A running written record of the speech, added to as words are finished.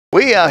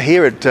We are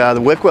here at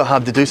the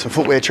WorkwearHub to do some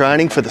footwear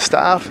training for the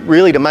staff,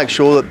 really to make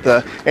sure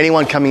that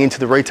anyone coming into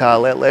the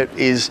retail outlet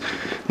is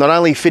not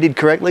only fitted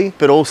correctly,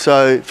 but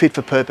also fit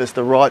for purpose,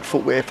 the right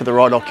footwear for the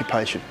right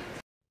occupation.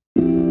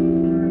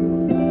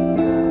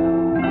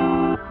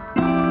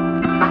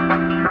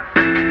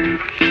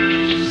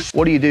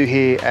 What do you do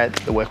here at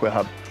the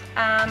WorkwearHub?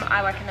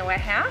 I work in the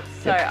warehouse,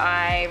 so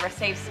I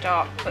receive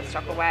stock, put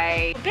stock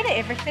away. A bit of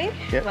everything.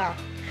 Yep. Well,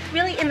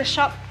 really in the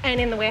shop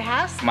and in the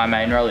warehouse. My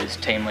main role is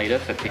team leader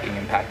for picking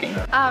and packing.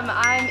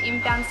 I'm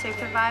inbound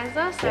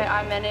supervisor, so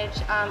I manage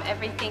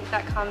everything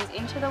that comes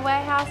into the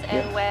warehouse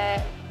and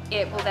where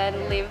it will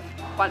then live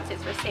once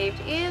it's received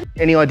in.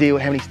 Any idea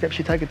how many steps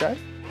you take a day?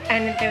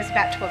 And there was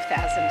about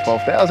 12,000.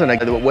 12,000.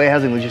 The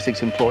warehousing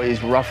logistics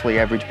employees roughly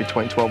average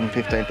between 12 and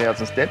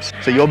 15,000 steps.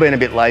 So you're being a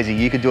bit lazy.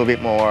 You could do a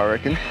bit more, I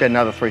reckon. About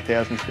another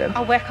 3,000 steps.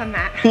 I'll work on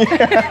that.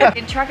 I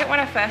did track it when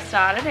I first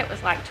started. It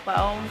was like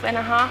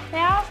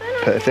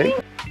 12,500.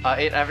 Perfect.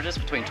 It averages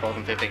between 12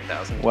 and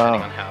 15,000, Wow.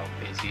 depending on how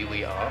busy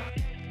we are.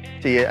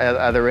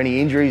 Are there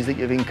any injuries that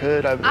you've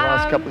incurred over the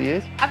last couple of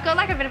years? I've got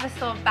like a bit of a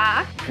sore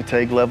back.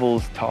 Fatigue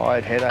levels,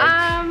 tired, headaches?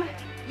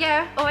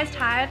 Yeah, always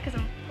tired because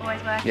I'm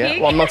always working. Yeah,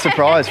 well, I'm not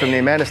surprised from the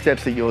amount of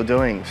steps that you're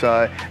doing.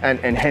 So,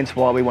 and hence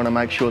why we want to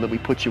make sure that we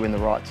put you in the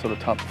right sort of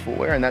type of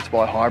footwear, and that's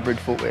why hybrid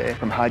footwear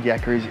from Hard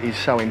Yakka is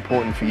so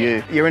important for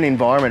you. You're in an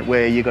environment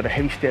where you've got a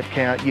heavy step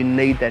count, you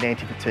need that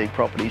anti-fatigue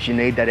properties, you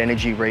need that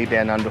energy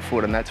rebound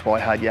underfoot, and that's why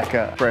Hard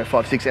Yakka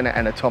 3056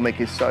 and Atomic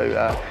is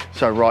so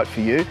right for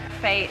you.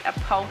 Feet are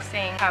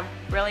pulsing, have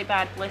really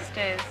bad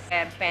blisters,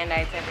 and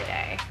band-aids every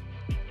day.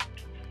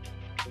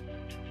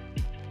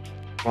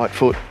 Right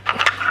foot,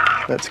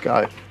 let's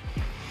go.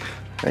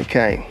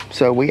 Okay,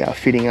 so we are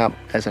fitting up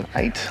as an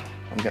 8.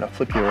 I'm going to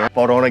flip you around.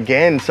 Spot on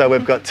again. So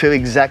we've got two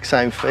exact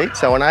same feet.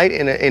 So an 8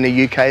 in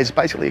a UK is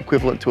basically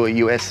equivalent to a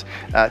US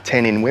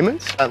 10 in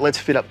women's. Let's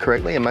fit up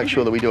correctly and make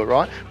sure that we do it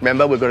right.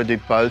 Remember, we've got to do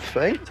both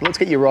feet. So let's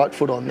get your right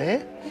foot on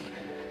there.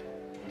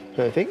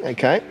 Perfect,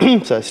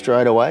 okay. So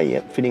straight away,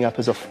 yep, fitting up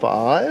as a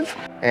 5.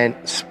 And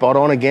spot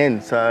on again,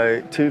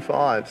 so 2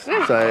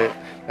 5s. So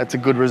that's a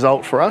good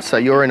result for us. So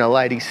you're in a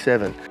ladies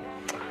 7.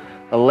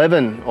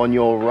 11 on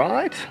your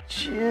right,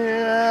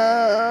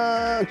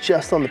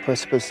 just on the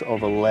precipice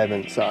of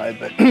 11, so,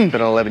 but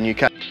an 11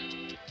 UK.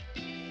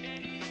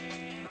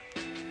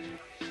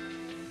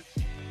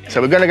 So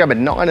we're going to go a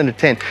 9 and a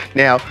 10.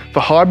 Now,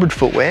 for hybrid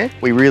footwear,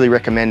 we really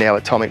recommend our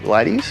Atomic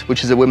ladies,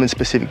 which is a women's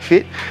specific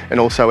fit, and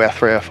also our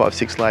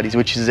 3056 ladies,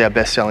 which is our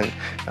best selling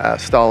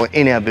style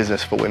in our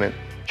business for women.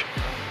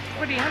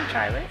 What do you have,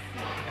 Charlie?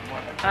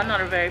 I'm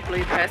not a very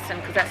blue person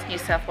because that's New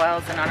South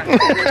Wales and I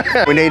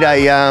don't We need a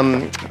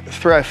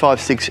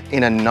 3056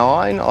 in a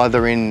 9,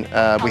 either in,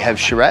 we have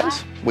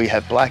Shiraz, we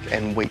have black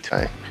and wheat.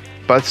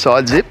 Both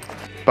side zip,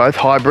 both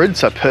hybrid,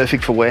 so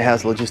perfect for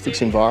warehouse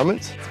logistics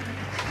environments.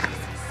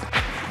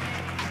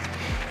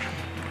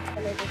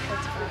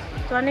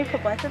 Do I need to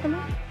put both of them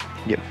on?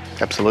 Yep,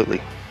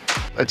 absolutely.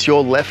 It's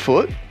your left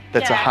foot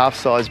that's a half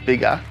size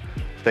bigger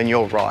than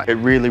your right. It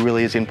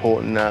really is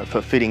important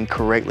for fitting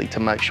correctly to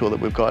make sure that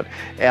we've got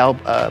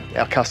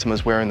our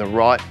customers wearing the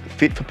right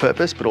fit for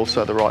purpose, but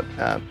also the right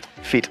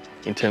fit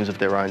in terms of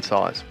their own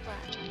size.